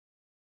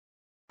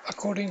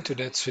According to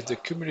NetSuite, the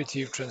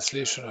cumulative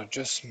translation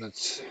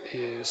adjustment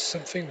is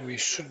something we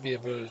should be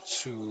able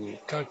to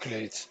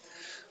calculate.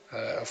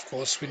 Of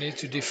course, we need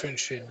to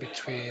differentiate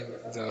between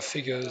the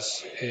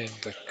figures in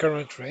the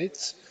current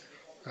rate,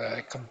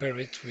 compare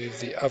it with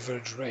the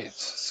average rate.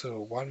 So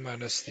one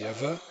minus the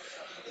other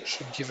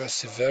should give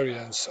us a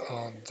variance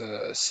on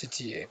the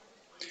CTA.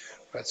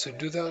 Right, so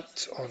do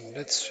that on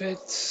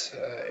NetSuite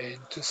in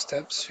two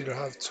steps. You don't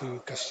have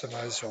to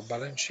customize your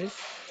balance sheet.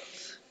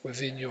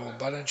 Within your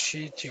balance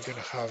sheet, you're going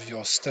to have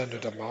your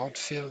standard amount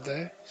field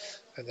there,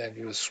 and then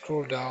you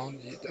scroll down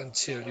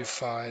until you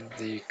find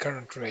the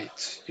current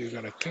rate. You're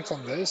going to click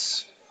on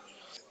this.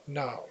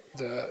 Now,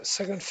 the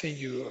second thing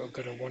you are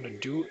going to want to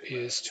do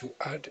is to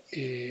add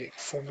a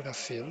formula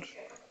field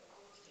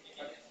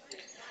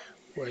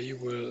where you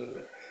will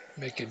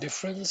make a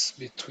difference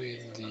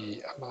between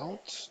the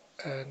amount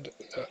and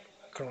the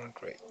current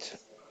rate.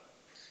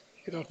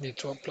 You don't need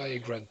to apply a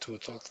grand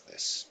total to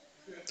this.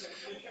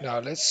 Now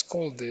let's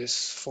call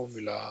this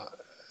formula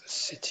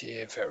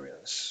CTA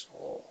variance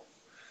or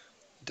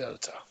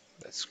delta.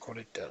 Let's call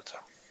it delta.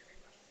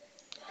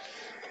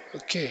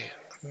 Okay,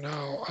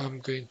 now I'm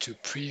going to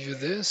preview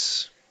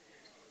this.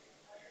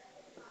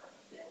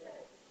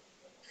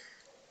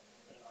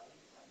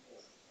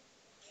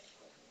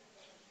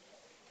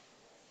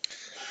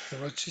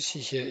 And what you see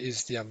here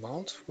is the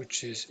amount,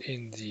 which is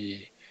in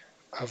the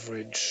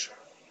average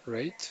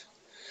rate,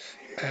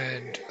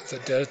 and the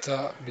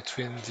delta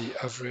between the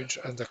average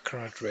and the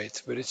current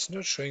rate. But it's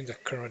not showing the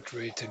current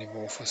rate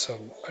anymore for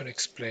some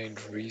unexplained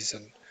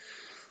reason.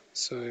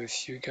 So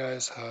if you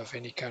guys have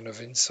any kind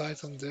of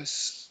insight on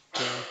this,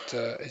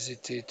 don't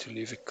hesitate to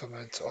leave a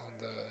comment on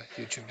the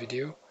YouTube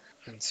video,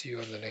 and see you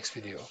on the next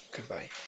video. Goodbye.